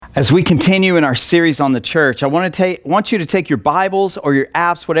As we continue in our series on the church, I want you to take your Bibles or your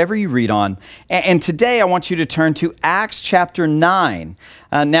apps, whatever you read on, and today I want you to turn to Acts chapter 9.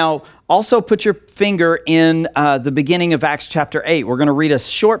 Now, also put your finger in the beginning of Acts chapter 8. We're going to read a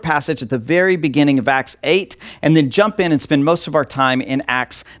short passage at the very beginning of Acts 8 and then jump in and spend most of our time in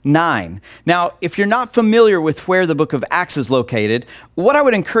Acts 9. Now, if you're not familiar with where the book of Acts is located, what I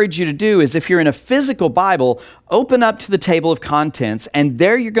would encourage you to do is if you're in a physical Bible, open up to the table of contents, and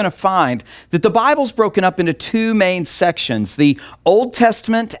there you're going to find that the Bible's broken up into two main sections, the Old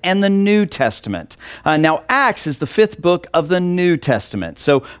Testament and the New Testament. Now, Acts is the fifth book of the New Testament.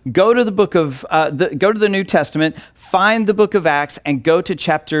 So go to the New Testament, find the book of Acts, and go to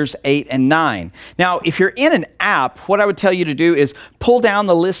chapters 8 and 9. Now, if you're in an app, what I would tell you to do is pull down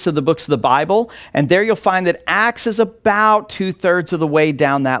the list of the books of the Bible, and there you'll find that Acts is about 2/3 of the way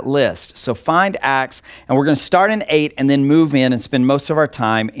down that list. So find Acts, and we're going to start in 8 and then move in and spend most of our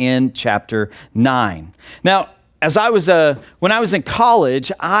time in chapter 9. Now, when I was in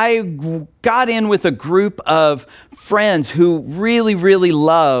college, I got in with a group of friends who really, really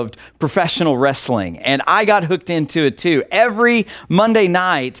loved professional wrestling, and I got hooked into it too. Every Monday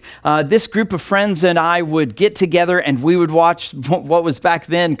night, this group of friends and I would get together and we would watch what was back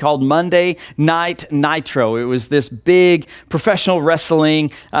then called Monday Night Nitro. It was this big professional wrestling.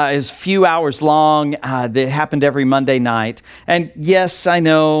 It was a few hours long. That happened every Monday night. And yes, I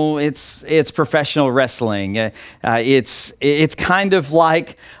know it's professional wrestling. It's kind of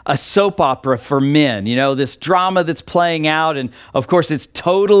like a soap opera for men, this drama that's playing out, and of course it's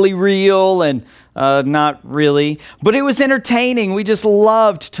totally real and not really, but it was entertaining. We just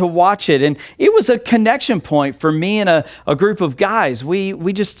loved to watch it, and it was a connection point for me and a group of guys.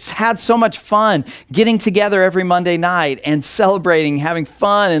 We just had so much fun getting together every Monday night and celebrating, having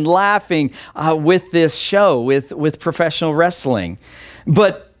fun and laughing with this show, with professional wrestling.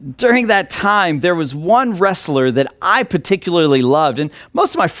 But during that time, there was one wrestler that I particularly loved, and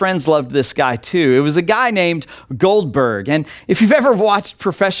most of my friends loved this guy too. It was a guy named Goldberg, and if you've ever watched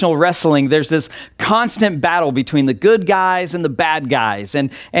professional wrestling, there's this constant battle between the good guys and the bad guys,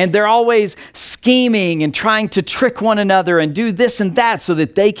 and they're always scheming and trying to trick one another and do this and that so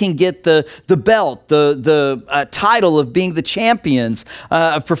that they can get the belt, the title of being the champions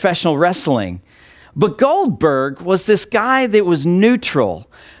of professional wrestling. But Goldberg was this guy that was neutral.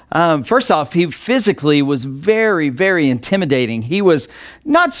 First off, he physically was very, very intimidating. He was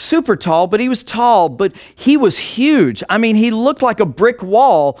not super tall, but he was tall, but he was huge. I mean, he looked like a brick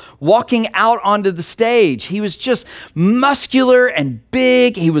wall walking out onto the stage. He was just muscular and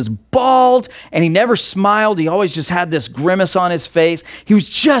big. He was bald, and he never smiled. He always just had this grimace on his face. He was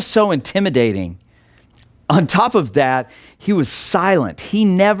just so intimidating. On top of that, he was silent. He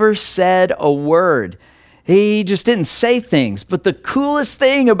never said a word. He just didn't say things. But the coolest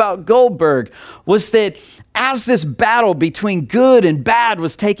thing about Goldberg was that as this battle between good and bad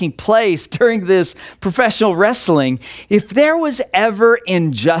was taking place during this professional wrestling, if there was ever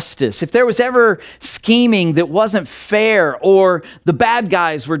injustice, if there was ever scheming that wasn't fair, or the bad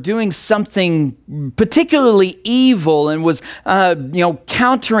guys were doing something particularly evil and was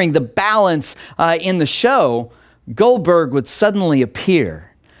countering the balance in the show, Goldberg would suddenly appear.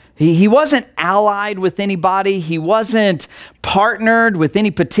 He wasn't allied with anybody. He wasn't partnered with any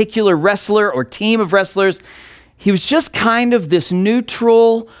particular wrestler or team of wrestlers. He was just kind of this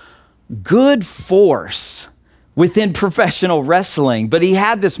neutral, good force within professional wrestling. But he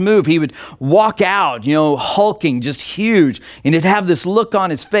had this move. He would walk out, hulking, just huge, and he'd have this look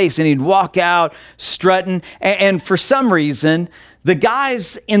on his face, and he'd walk out strutting. And for some reason, the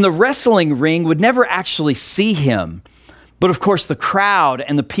guys in the wrestling ring would never actually see him. But of course, the crowd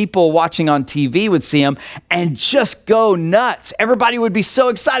and the people watching on TV would see him and just go nuts. Everybody would be so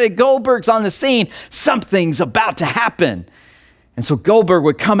excited. Goldberg's on the scene. Something's about to happen. And so Goldberg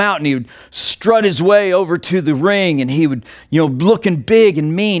would come out and he would strut his way over to the ring, and he would, looking big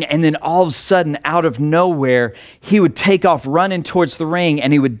and mean. And then all of a sudden, out of nowhere, he would take off running towards the ring,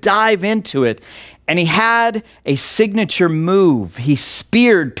 and he would dive into it. And he had a signature move. He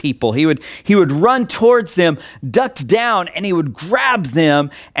speared people. He would run towards them, ducked down, and he would grab them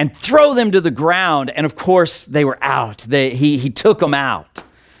and throw them to the ground. And of course, they were out. He took them out.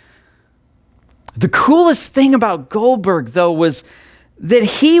 The coolest thing about Goldberg, though, was that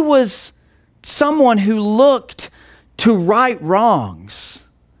he was someone who looked to right wrongs.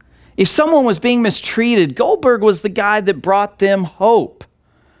 If someone was being mistreated, Goldberg was the guy that brought them hope.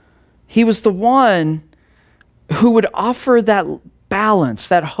 He was the one who would offer that balance,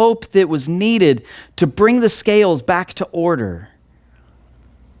 that hope that was needed to bring the scales back to order.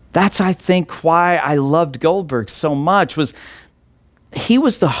 That's, I think, why I loved Goldberg so much, was he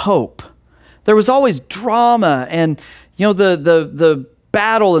was the hope. There was always drama and, the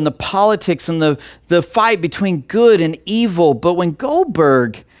battle and the politics and the fight between good and evil. But when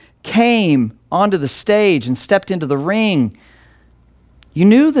Goldberg came onto the stage and stepped into the ring, you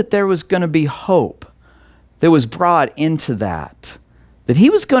knew that there was going to be hope that was brought into that he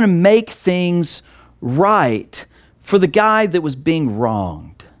was going to make things right for the guy that was being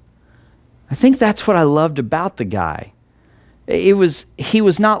wronged. I think that's what I loved about the guy. He was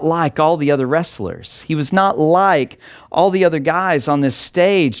not like all the other wrestlers. He was not like all the other guys on this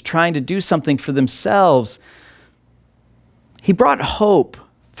stage trying to do something for themselves. He brought hope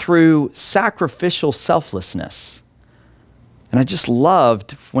through sacrificial selflessness. And I just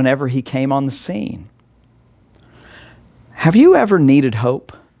loved whenever he came on the scene. Have you ever needed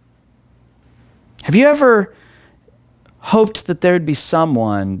hope? Have you ever hoped that there'd be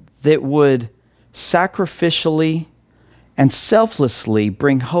someone that would sacrificially and selflessly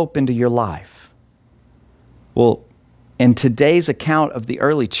bring hope into your life? Well, in today's account of the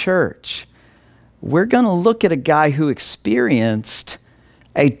early church, we're going to look at a guy who experienced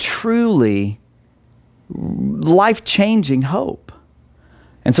a truly life-changing hope.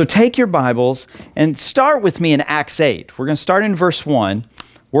 And so take your Bibles and start with me in Acts 8. We're going to start in verse 1.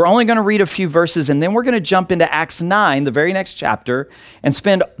 We're only going to read a few verses, and then we're going to jump into Acts 9, the very next chapter, and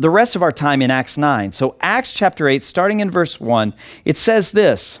spend the rest of our time in Acts 9. So Acts chapter 8, starting in verse 1, it says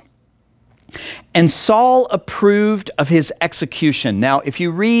this: "And Saul approved of his execution." Now, if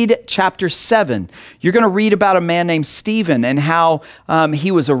you read chapter 7, you're going to read about a man named Stephen and how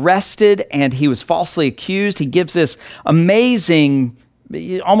he was arrested and he was falsely accused. He gives this amazing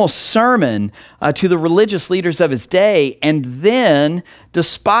almost sermon to the religious leaders of his day. And then,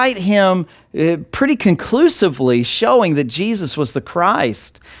 despite him pretty conclusively showing that Jesus was the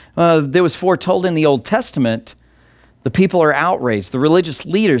Christ that was foretold in the Old Testament, the people are outraged. The religious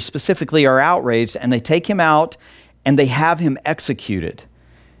leaders specifically are outraged, and they take him out and they have him executed.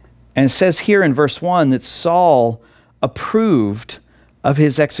 And it says here in verse 1 that Saul approved of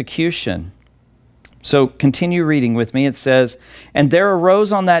his execution. So continue reading with me. It says, "And there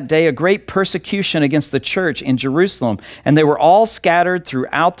arose on that day a great persecution against the church in Jerusalem, and they were all scattered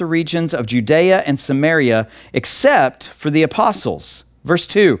throughout the regions of Judea and Samaria, except for the apostles." Verse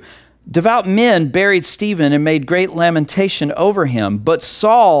 2, "Devout men buried Stephen and made great lamentation over him, but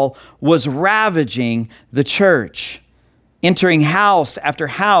Saul was ravaging the church. Entering house after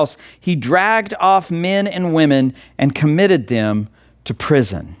house, he dragged off men and women and committed them to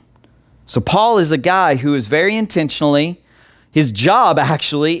prison." So Paul is a guy who is very intentionally, his job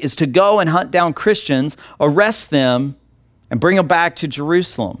actually is to go and hunt down Christians, arrest them, and bring them back to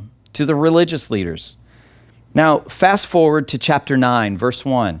Jerusalem, to the religious leaders. Now, fast forward to chapter 9, verse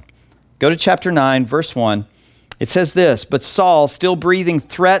 1. Go to chapter 9, verse 1. It says this: "But Saul, still breathing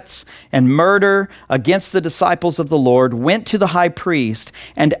threats and murder against the disciples of the Lord, went to the high priest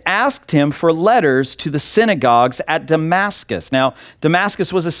and asked him for letters to the synagogues at Damascus." Now,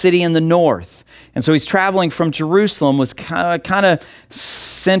 Damascus was a city in the north. And so he's traveling from Jerusalem, was kind of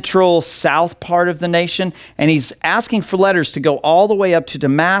central south part of the nation. And he's asking for letters to go all the way up to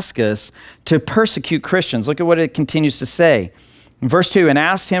Damascus to persecute Christians. Look at what it continues to say. In verse 2, "And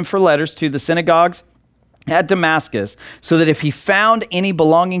asked him for letters to the synagogues at Damascus, so that if he found any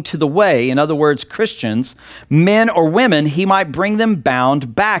belonging to the way," in other words, Christians, "men or women, he might bring them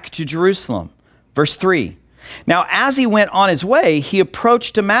bound back to Jerusalem." Verse 3, "Now as he went on his way, he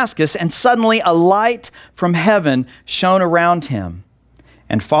approached Damascus, and suddenly a light from heaven shone around him.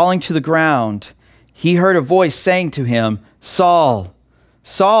 And falling to the ground, he heard a voice saying to him, 'Saul,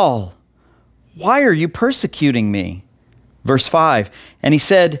 Saul, why are you persecuting me?' Verse 5, "And he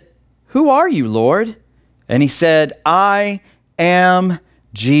said, 'Who are you, Lord?' And he said, 'I am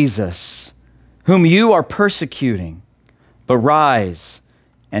Jesus, whom you are persecuting. But rise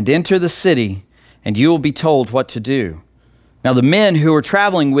and enter the city, and you will be told what to do.' Now the men who were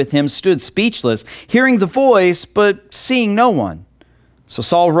traveling with him stood speechless, hearing the voice, but seeing no one. So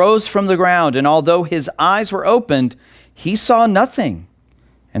Saul rose from the ground, and although his eyes were opened, he saw nothing.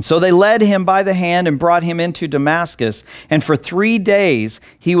 And so they led him by the hand and brought him into Damascus. And for 3 days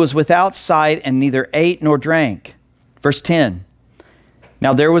he was without sight and neither ate nor drank." Verse 10,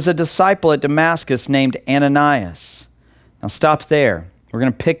 "Now there was a disciple at Damascus named Ananias." Now stop there. We're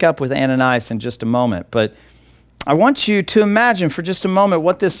going to pick up with Ananias in just a moment. But I want you to imagine for just a moment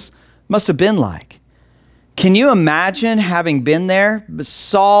what this must have been like. Can you imagine having been there?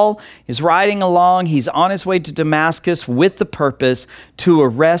 Saul is riding along. He's on his way to Damascus with the purpose to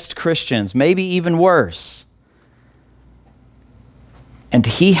arrest Christians, maybe even worse. And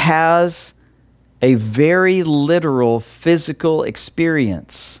he has a very literal physical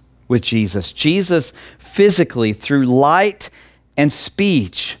experience with Jesus. Jesus physically, through light and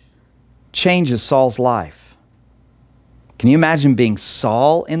speech, changes Saul's life. Can you imagine being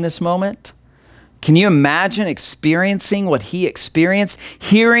Saul in this moment? Can you imagine experiencing what he experienced,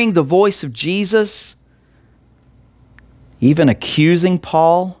 hearing the voice of Jesus, even accusing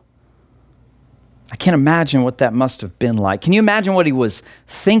Paul? I can't imagine what that must have been like. Can you imagine what he was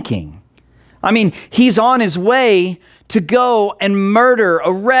thinking? I mean, he's on his way to go and murder,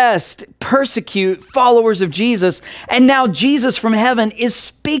 arrest, persecute followers of Jesus, and now Jesus from heaven is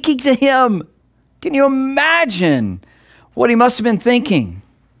speaking to him. Can you imagine what he must have been thinking?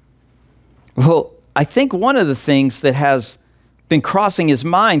 Well, I think one of the things that has been crossing his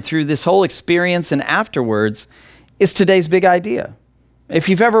mind through this whole experience and afterwards is today's big idea. If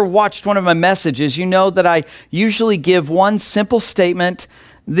you've ever watched one of my messages, you know that I usually give one simple statement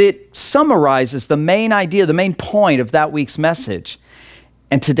that summarizes the main idea, the main point of that week's message.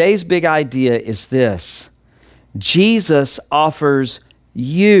 And today's big idea is this: Jesus offers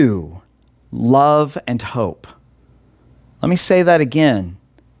you love and hope. Let me say that again.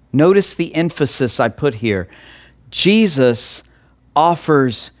 Notice the emphasis I put here. Jesus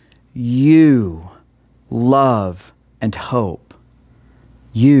offers you love and hope.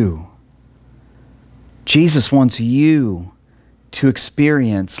 You. Jesus wants you to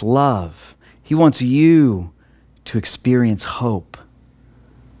experience love. He wants you to experience hope.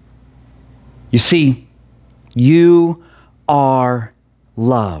 You see, you are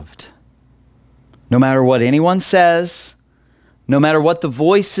loved. No matter what anyone says, no matter what the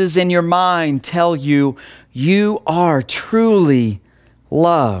voices in your mind tell you, you are truly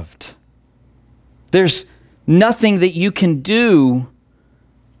loved. There's nothing that you can do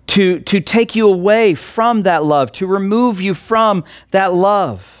to take you away from that love, to remove you from that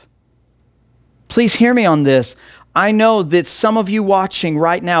love. Please hear me on this. I know that some of you watching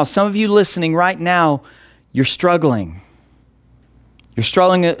right now, some of you listening right now, you're struggling. You're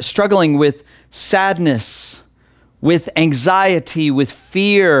struggling with sadness, with anxiety, with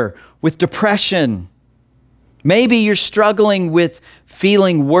fear, with depression. Maybe you're struggling with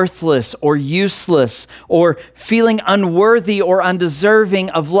feeling worthless or useless, or feeling unworthy or undeserving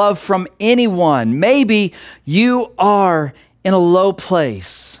of love from anyone. Maybe you are in a low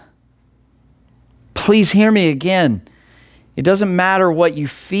place. Please hear me again. It doesn't matter what you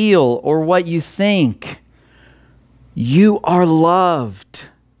feel or what you think. You are loved.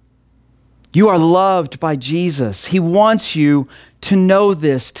 You are loved by Jesus. He wants you to know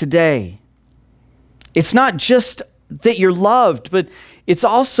this today. It's not just that you're loved, but it's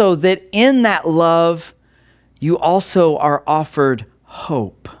also that in that love, you also are offered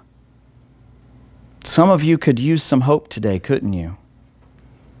hope. Some of you could use some hope today, couldn't you?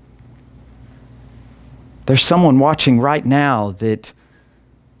 There's someone watching right now that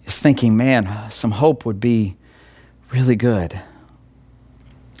is thinking, man, some hope would be really good.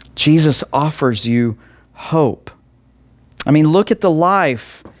 Jesus offers you hope. I mean, look at the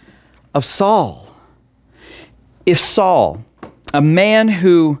life of Saul. If Saul, a man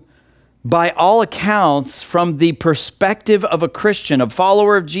who, by all accounts, from the perspective of a Christian, a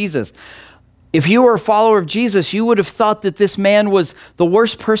follower of Jesus, if you were a follower of Jesus, you would have thought that this man was the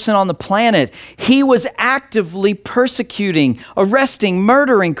worst person on the planet. He was actively persecuting, arresting,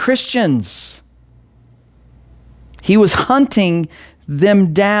 murdering Christians. He was hunting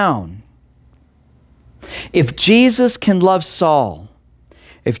them down. If Jesus can love Saul,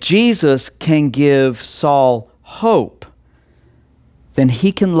 if Jesus can give Saul hope, then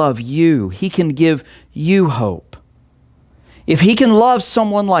he can love you. He can give you hope. If he can love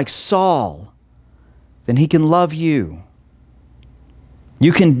someone like Saul, then he can love you.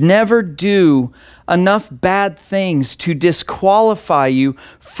 You can never do enough bad things to disqualify you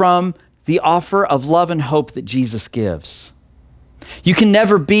from the offer of love and hope that Jesus gives. You can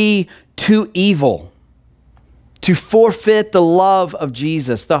never be too evil to forfeit the love of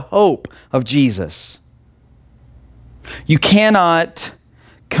Jesus, the hope of Jesus. You cannot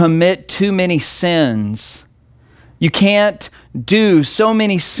commit too many sins. You can't do so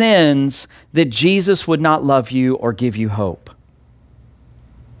many sins that Jesus would not love you or give you hope.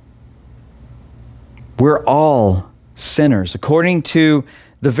 We're all sinners. According to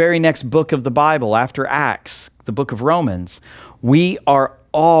the very next book of the Bible after Acts, the book of Romans, we are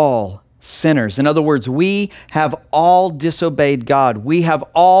all sinners. In other words, we have all disobeyed God. We have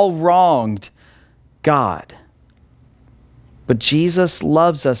all wronged God. But Jesus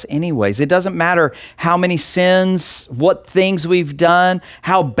loves us anyways. It doesn't matter how many sins, what things we've done,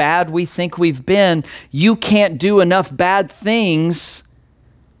 how bad we think we've been. You can't do enough bad things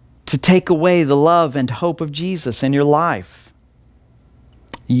to take away the love and hope of Jesus in your life.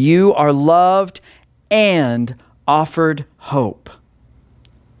 You are loved and offered hope.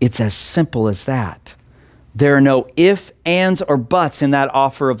 It's as simple as that. There are no ifs, ands, or buts in that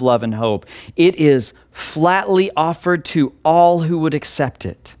offer of love and hope. It is flatly offered to all who would accept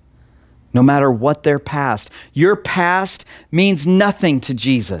it, no matter what their past. Your past means nothing to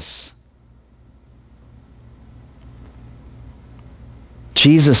Jesus.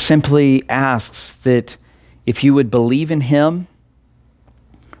 Jesus simply asks that if you would believe in him,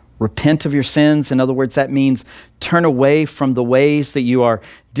 repent of your sins. In other words, that means turn away from the ways that you are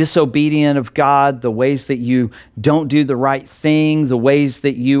disobedient of God, the ways that you don't do the right thing, the ways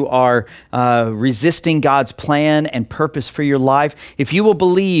that you are resisting God's plan and purpose for your life. If you will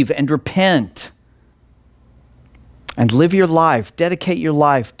believe and repent and live your life, dedicate your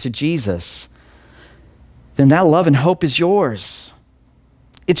life to Jesus, then that love and hope is yours.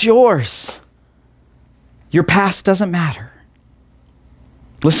 It's yours. Your past doesn't matter.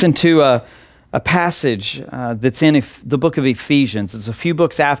 Listen to a passage that's in the book of Ephesians. It's a few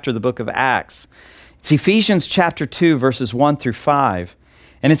books after the book of Acts. It's Ephesians chapter 2, verses 1 through 5.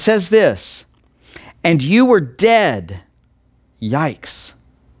 And it says this, "And you were dead." Yikes.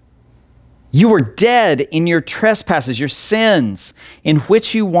 "You were dead in your trespasses, your sins, in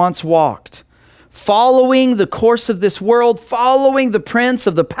which you once walked, following the course of this world, following the prince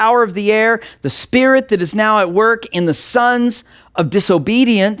of the power of the air, the spirit that is now at work in the sons of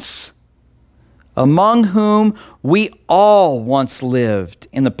disobedience, among whom we all once lived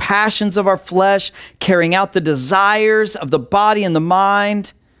in the passions of our flesh, carrying out the desires of the body and the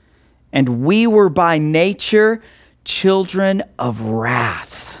mind, and we were by nature children of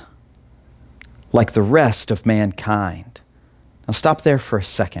wrath, like the rest of mankind." Now stop there for a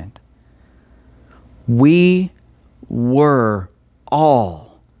second. We were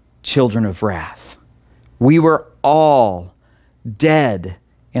all children of wrath. We were all dead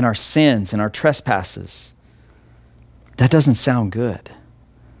in our sins and our trespasses. That doesn't sound good.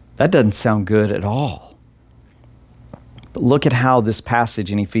 That doesn't sound good at all. But look at how this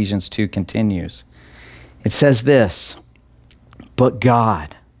passage in Ephesians 2 continues. It says this, "But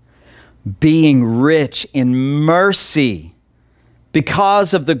God, being rich in mercy,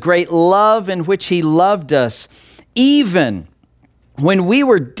 because of the great love in which he loved us, even when we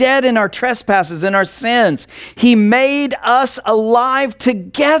were dead in our trespasses and our sins, he made us alive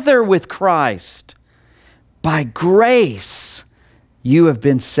together with Christ. By grace, you have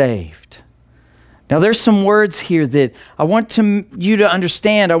been saved." Now, there's some words here that I want you to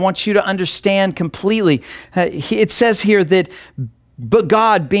understand. I want you to understand completely. It says here that, "But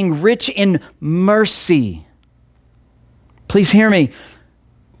God, being rich in mercy." Please hear me.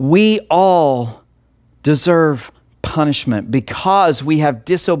 We all deserve punishment because we have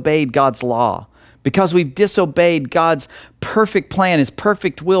disobeyed God's law, because we've disobeyed God's perfect plan, his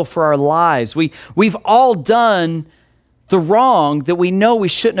perfect will for our lives. We've all done the wrong that we know we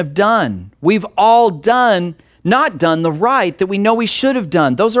shouldn't have done. We've all not done the right that we know we should have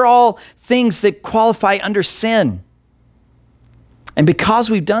done. Those are all things that qualify under sin. And because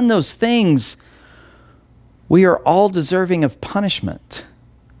we've done those things, we are all deserving of punishment,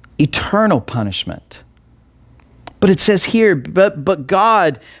 eternal punishment. But it says here, but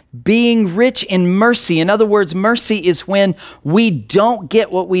God being rich in mercy. In other words, mercy is when we don't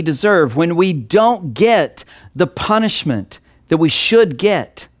get what we deserve, when we don't get the punishment that we should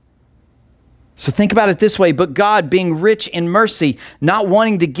get. So think about it this way, but God being rich in mercy, not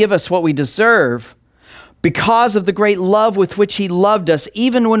wanting to give us what we deserve, because of the great love with which he loved us,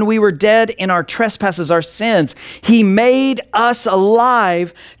 even when we were dead in our trespasses, our sins, he made us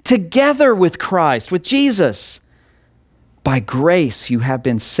alive together with Christ, with Jesus. By grace, you have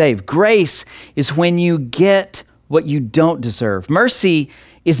been saved. Grace is when you get what you don't deserve. Mercy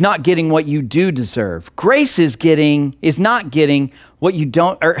is not getting what you do deserve. Grace is not getting what you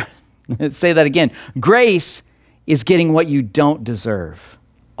don't, or let's say that again. Grace is getting what you don't deserve.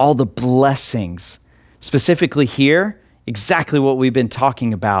 All the blessings. Specifically here, exactly what we've been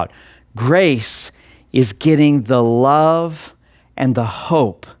talking about. Grace is getting the love and the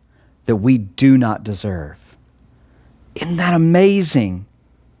hope that we do not deserve. Isn't that amazing?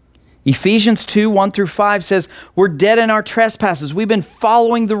 Ephesians 2, 1 through 5 says, we're dead in our trespasses. We've been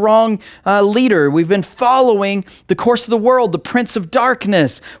following the wrong leader. We've been following the course of the world, the prince of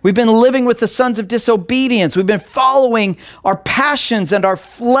darkness. We've been living with the sons of disobedience. We've been following our passions and our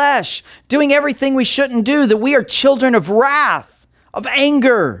flesh, doing everything we shouldn't do, that we are children of wrath, of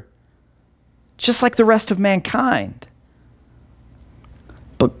anger, just like the rest of mankind.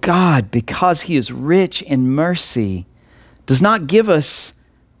 But God, because he is rich in mercy, does not give us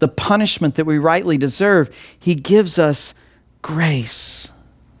the punishment that we rightly deserve. He gives us grace.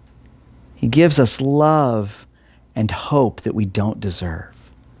 He gives us love and hope that we don't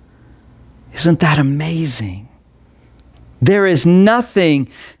deserve. Isn't that amazing? There is nothing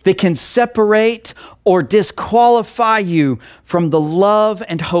that can separate or disqualify you from the love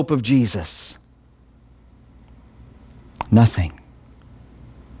and hope of Jesus. Nothing.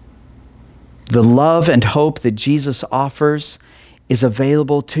 The love and hope that Jesus offers is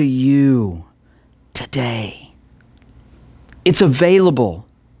available to you today. It's available.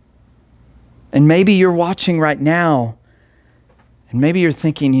 And maybe you're watching right now, and maybe you're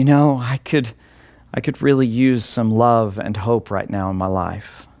thinking, I could really use some love and hope right now in my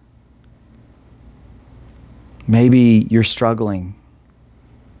life. Maybe you're struggling.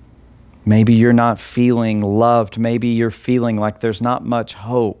 Maybe you're not feeling loved. Maybe you're feeling like there's not much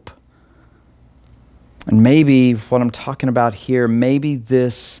hope. And maybe what I'm talking about here, maybe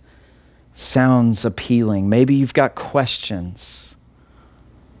this sounds appealing. Maybe you've got questions.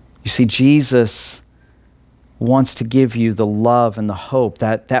 You see, Jesus wants to give you the love and the hope,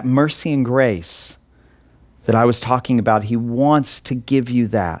 that mercy and grace that I was talking about. He wants to give you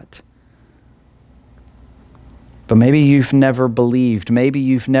that. But maybe you've never believed. Maybe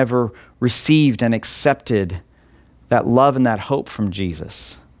you've never received and accepted that love and that hope from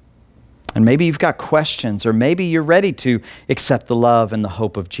Jesus. And maybe you've got questions, or maybe you're ready to accept the love and the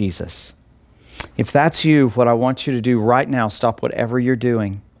hope of Jesus. If that's you, what I want you to do right now, stop whatever you're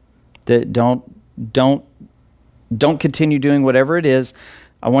doing. Don't continue doing whatever it is.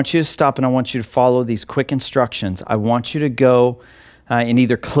 I want you to stop, and I want you to follow these quick instructions. I want you to go and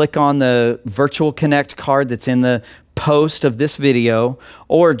either click on the Virtual Connect card that's in the post of this video,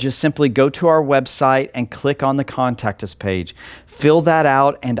 or just simply go to our website and click on the Contact Us page. Fill that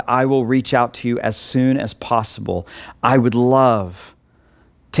out, and I will reach out to you as soon as possible. I would love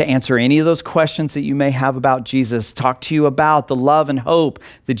to answer any of those questions that you may have about Jesus, talk to you about the love and hope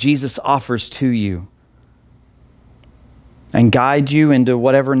that Jesus offers to you, and guide you into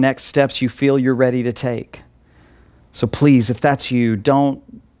whatever next steps you feel you're ready to take. So please, if that's you, don't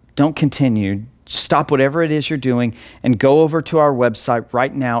continue. Stop whatever it is you're doing and go over to our website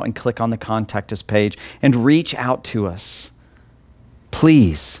right now and click on the Contact Us page and reach out to us.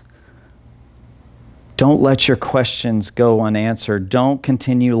 Please, don't let your questions go unanswered. Don't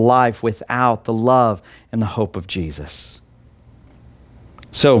continue life without the love and the hope of Jesus.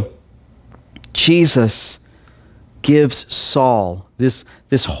 So, Jesus gives Saul, this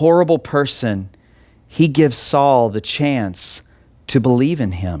horrible person, he gives Saul the chance to believe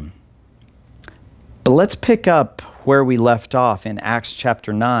in him. But let's pick up where we left off in Acts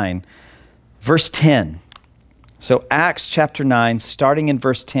chapter 9, verse 10. So Acts chapter 9, starting in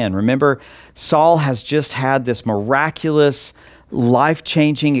verse 10. Remember, Saul has just had this miraculous,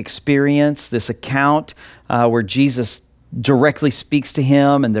 life-changing experience, this account where Jesus directly speaks to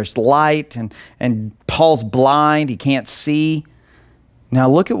him, and there's light, and Paul's blind, he can't see. Now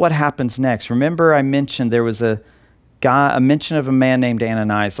look at what happens next. Remember, I mentioned there was a mention of a man named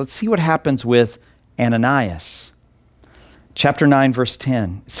Ananias. Let's see what happens with Ananias. Chapter 9, verse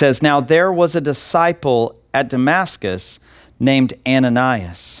 10. It says, "Now there was a disciple at Damascus named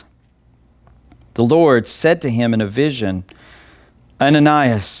Ananias. The Lord said to him in a vision,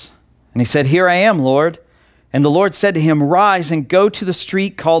 'Ananias.' And he said, 'Here I am, Lord.' And the Lord said to him, 'Rise and go to the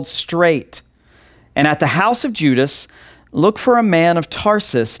street called Straight, and at the house of Judas, look for a man of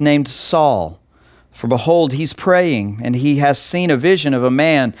Tarsus named Saul. For behold, he's praying, and he has seen a vision of a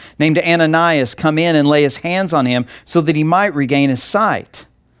man named Ananias come in and lay his hands on him so that he might regain his sight.'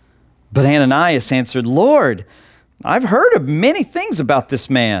 But Ananias answered, 'Lord, I've heard of many things about this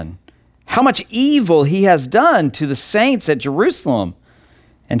man, how much evil he has done to the saints at Jerusalem.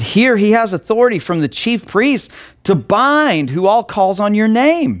 And here he has authority from the chief priests to bind who all calls on your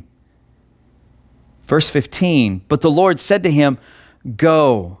name.' Verse 15, but the Lord said to him,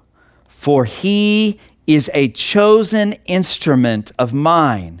 'Go, for he is a chosen instrument of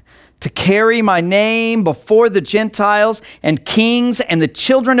mine to carry my name before the Gentiles and kings and the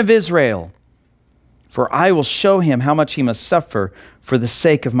children of Israel. For I will show him how much he must suffer for the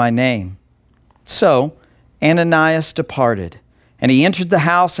sake of my name.' So Ananias departed, and he entered the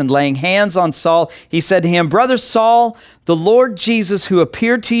house, and laying hands on Saul, he said to him, 'Brother Saul, the Lord Jesus, who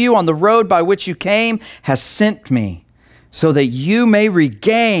appeared to you on the road by which you came, has sent me, so that you may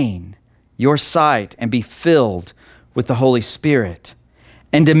regain your sight and be filled with the Holy Spirit.'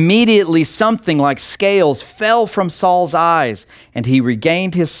 And immediately something like scales fell from Saul's eyes, and he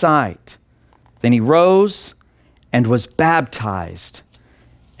regained his sight. Then he rose and was baptized,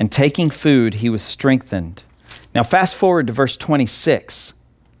 and taking food, he was strengthened." Now fast forward to verse 26.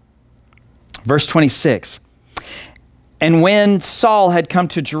 Verse 26. And when Saul had come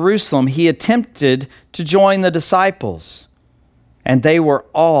to Jerusalem, he attempted to join the disciples. And they were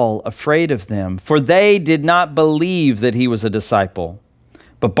all afraid of them, for they did not believe that he was a disciple.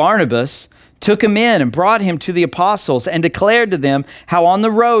 But Barnabas took him in and brought him to the apostles and declared to them how on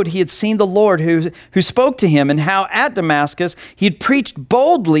the road he had seen the Lord who spoke to him, and how at Damascus he had preached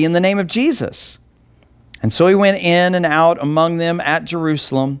boldly in the name of Jesus. And so he went in and out among them at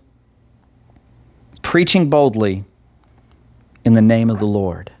Jerusalem, preaching boldly in the name of the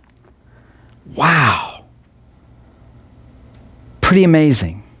Lord. Wow. Pretty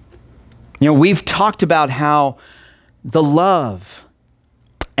amazing. You know, we've talked about how the love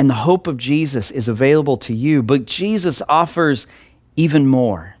and the hope of Jesus is available to you, but Jesus offers even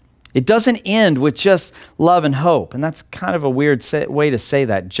more. It doesn't end with just love and hope. And that's kind of a weird way to say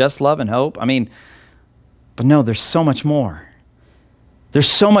that, just love and hope. I mean, but no, there's so much more. There's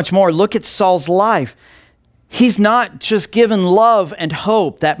so much more. Look at Saul's life. He's not just given love and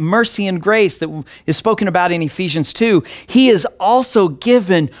hope, that mercy and grace that is spoken about in Ephesians 2. He is also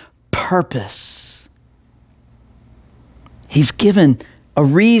given purpose. He's given a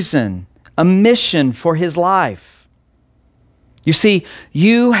reason, a mission for his life. You see,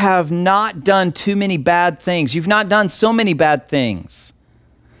 you have not done too many bad things. You've not done so many bad things.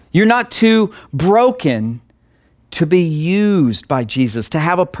 You're not too broken to be used by Jesus, to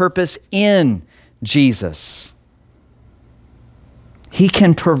have a purpose in Jesus. He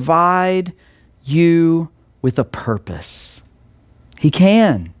can provide you with a purpose. He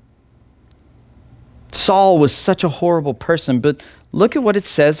can. Saul was such a horrible person, but look at what it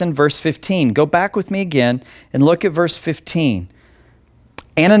says in verse 15. Go back with me again and look at verse 15.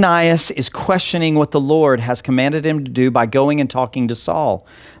 Ananias is questioning what the Lord has commanded him to do by going and talking to Saul.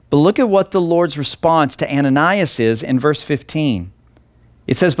 But look at what the Lord's response to Ananias is in verse 15.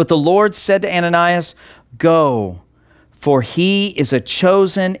 It says, "But the Lord said to Ananias, 'Go, for he is a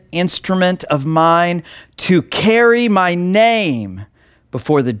chosen instrument of mine to carry my name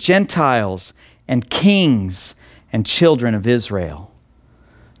before the Gentiles and kings and children of Israel.'"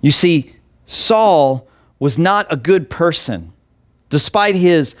 You see, Saul was not a good person. Despite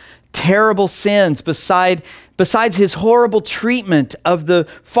his terrible sins, besides his horrible treatment of the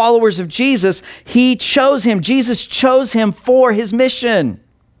followers of Jesus, he chose him. Jesus chose him for his mission.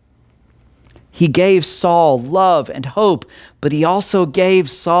 He gave Saul love and hope, but he also gave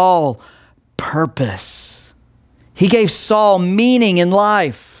Saul purpose. He gave Saul meaning in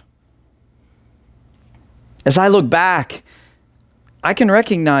life. As I look back, I can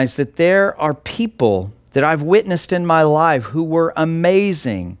recognize that there are people that I've witnessed in my life who were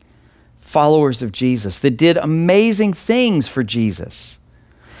amazing followers of Jesus, that did amazing things for Jesus.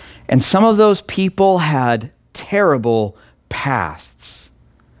 And some of those people had terrible pasts.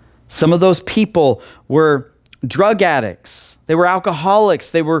 Some of those people were drug addicts. They were alcoholics.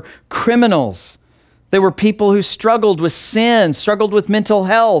 They were criminals. They were people who struggled with sin, struggled with mental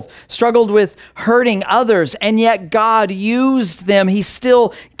health, struggled with hurting others, and yet God used them. He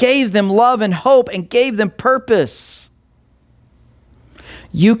still gave them love and hope and gave them purpose.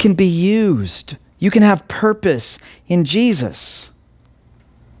 You can be used. You can have purpose in Jesus.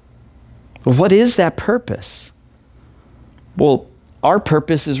 Well, what is that purpose? Well, our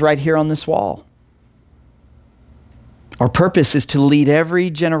purpose is right here on this wall. Our purpose is to lead every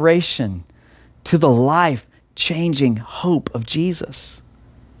generation to the life-changing hope of Jesus.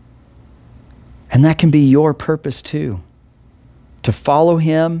 And that can be your purpose too, to follow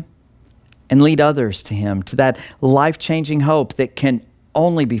him and lead others to him, to that life-changing hope that can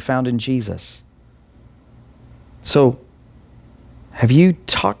only be found in Jesus. So, have you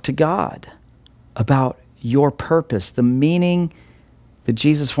talked to God about your purpose, the meaning that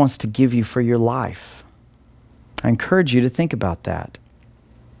Jesus wants to give you for your life? I encourage you to think about that.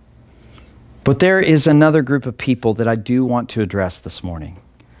 But there is another group of people that I do want to address this morning.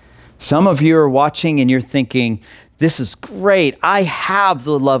 Some of you are watching and you're thinking, this is great. I have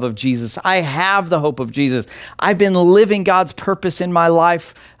the love of Jesus. I have the hope of Jesus. I've been living God's purpose in my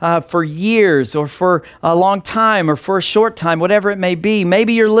life for years or for a long time or for a short time, whatever it may be.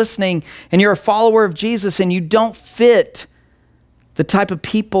 Maybe you're listening and you're a follower of Jesus and you don't fit the type of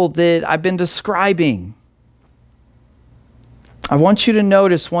people that I've been describing. I want you to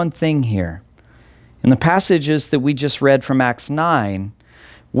notice one thing here. In the passages that we just read from Acts 9,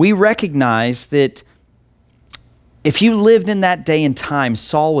 we recognize that if you lived in that day and time,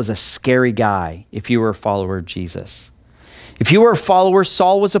 Saul was a scary guy if you were a follower of Jesus. If you were a follower,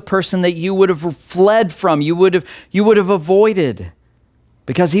 Saul was a person that you would have fled from, you would have avoided,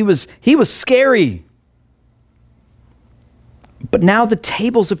 because he was scary. But now the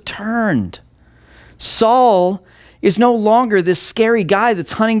tables have turned. Saul is no longer this scary guy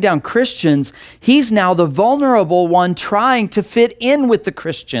that's hunting down Christians. He's now the vulnerable one trying to fit in with the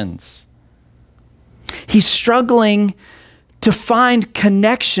Christians. He's struggling to find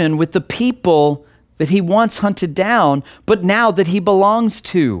connection with the people that he once hunted down, but now that he belongs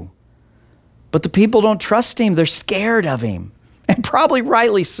to. But the people don't trust him. They're scared of him, and probably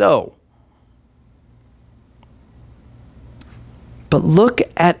rightly so. But look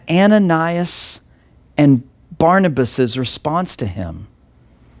at Ananias and Barnabas' response to him.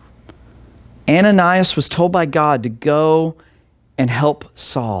 Ananias was told by God to go and help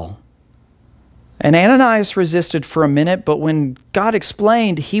Saul. And Ananias resisted for a minute, but when God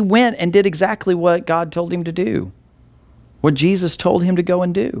explained, he went and did exactly what God told him to do, what Jesus told him to go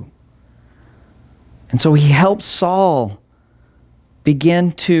and do. And so he helped Saul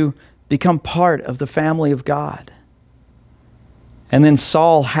begin to become part of the family of God. And then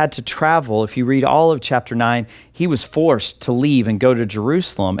Saul had to travel. If you read all of chapter 9, he was forced to leave and go to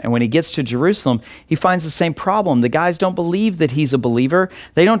Jerusalem. And when he gets to Jerusalem, he finds the same problem. The guys don't believe that he's a believer.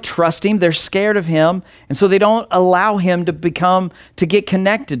 They don't trust him. They're scared of him. And so they don't allow him to get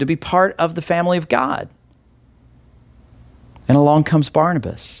connected, to be part of the family of God. And along comes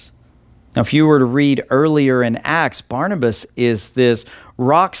Barnabas. Now, if you were to read earlier in Acts, Barnabas is this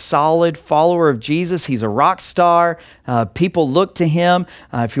rock-solid follower of Jesus. He's a rock star. People look to him.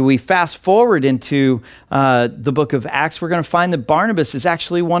 If we fast forward into the book of Acts, we're going to find that Barnabas is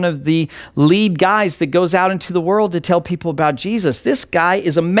actually one of the lead guys that goes out into the world to tell people about Jesus. This guy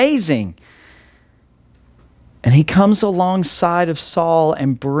is amazing. And he comes alongside of Saul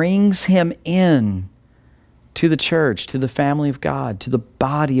and brings him in to the church, to the family of God, to the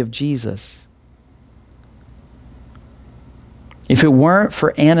body of Jesus. If it weren't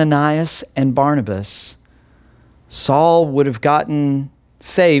for Ananias and Barnabas, Saul would have gotten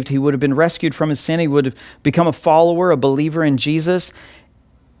saved. He would have been rescued from his sin. He would have become a follower, a believer in Jesus.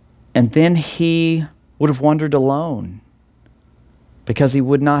 And then he would have wandered alone because he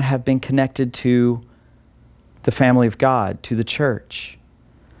would not have been connected to the family of God, to the church.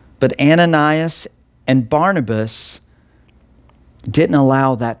 But Ananias and Barnabas didn't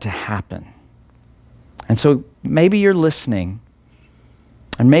allow that to happen. And so maybe you're listening,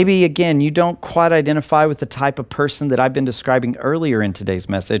 and maybe, again, you don't quite identify with the type of person that I've been describing earlier in today's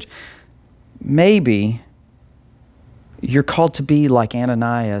message. Maybe you're called to be like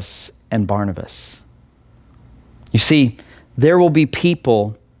Ananias and Barnabas. You see, there will be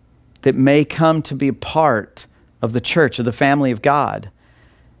people that may come to be a part of the church, of the family of God.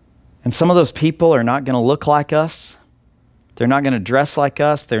 And some of those people are not going to look like us. They're not going to dress like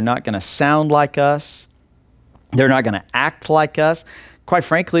us. They're not going to sound like us. They're not going to act like us. Quite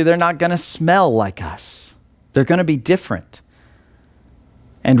frankly, they're not going to smell like us. They're going to be different.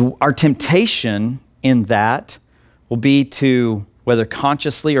 And our temptation in that will be to, whether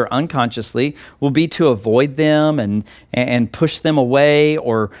consciously or unconsciously, will be to avoid them and push them away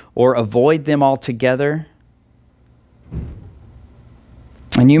or avoid them altogether.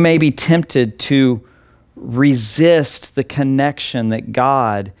 And you may be tempted to resist the connection that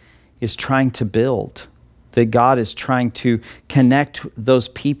God is trying to build, that God is trying to connect those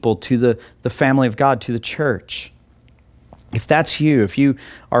people to the family of God, to the church. If that's you, if you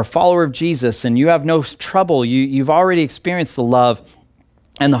are a follower of Jesus and you have no trouble, you've already experienced the love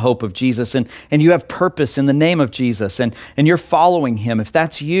and the hope of Jesus, and you have purpose in the name of Jesus, and you're following him. If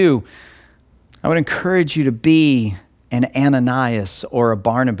that's you, I would encourage you to be an Ananias or a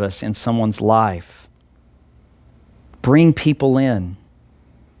Barnabas in someone's life. Bring people in.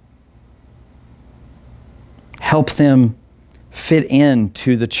 Help them fit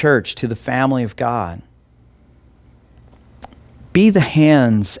into the church, to the family of God. Be the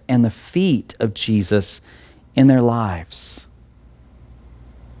hands and the feet of Jesus in their lives.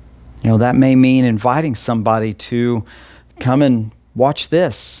 You know, that may mean inviting somebody to come and watch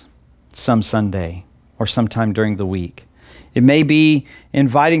this some Sunday or sometime during the week. It may be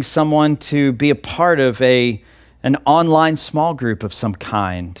inviting someone to be a part of an online small group of some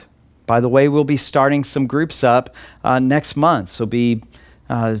kind. By the way, we'll be starting some groups up next month, so be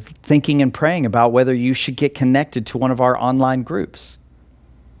thinking and praying about whether you should get connected to one of our online groups.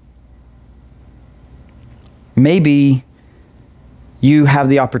 Maybe you have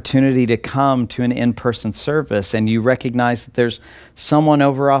the opportunity to come to an in-person service and you recognize that there's someone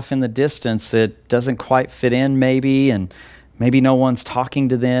over off in the distance that doesn't quite fit in maybe, and maybe no one's talking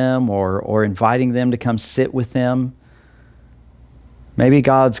to them or inviting them to come sit with them. Maybe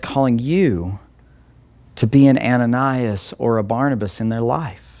God's calling you to be an Ananias or a Barnabas in their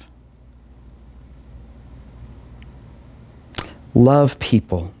life. Love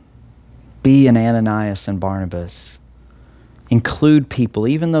people. Be an Ananias and Barnabas. Include people,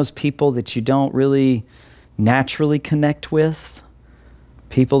 even those people that you don't really naturally connect with,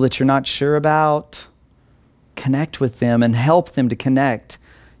 people that you're not sure about. Connect with them and help them to connect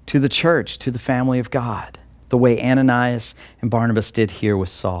to the church, to the family of God, the way Ananias and Barnabas did here with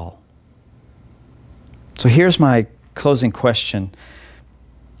Saul. So here's my closing question.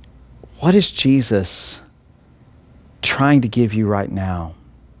 What is Jesus trying to give you right now?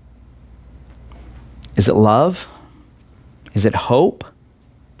 Is it love? Is it hope?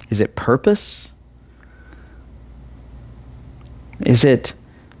 Is it purpose? Is it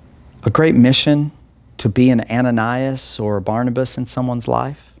a great mission to be an Ananias or a Barnabas in someone's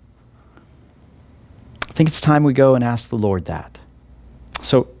life? I think it's time we go and ask the Lord that.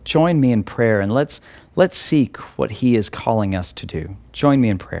 So join me in prayer and let's seek what he is calling us to do. Join me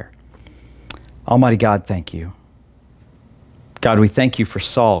in prayer. Almighty God, thank you. God, we thank you for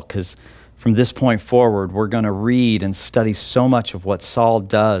Saul, because from this point forward, we're going to read and study so much of what Saul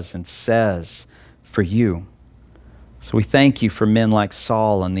does and says for you. So we thank you for men like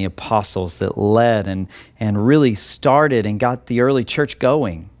Saul and the apostles that led and really started and got the early church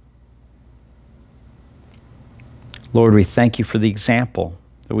going. Lord, we thank you for the example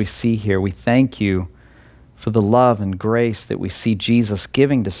that we see here. We thank you for the love and grace that we see Jesus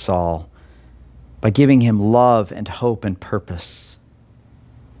giving to Saul by giving him love and hope and purpose.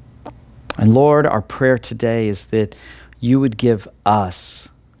 And Lord, our prayer today is that you would give us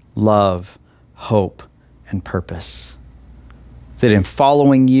love, hope, and purpose. That in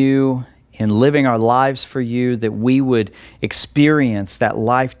following you, in living our lives for you, that we would experience that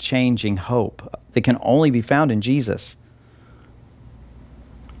life-changing hope that can only be found in Jesus.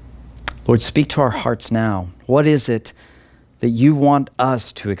 Lord, speak to our hearts now. What is it that you want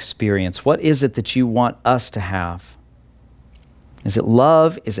us to experience? What is it that you want us to have? Is it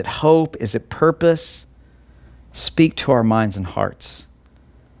love? Is it hope? Is it purpose? Speak to our minds and hearts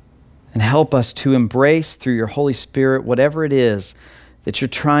and help us to embrace through your Holy Spirit whatever it is that you're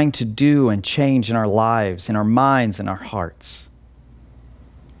trying to do and change in our lives, in our minds, and our hearts.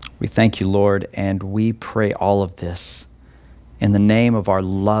 We thank you, Lord, and we pray all of this in the name of our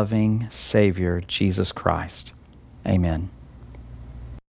loving Savior, Jesus Christ. Amen.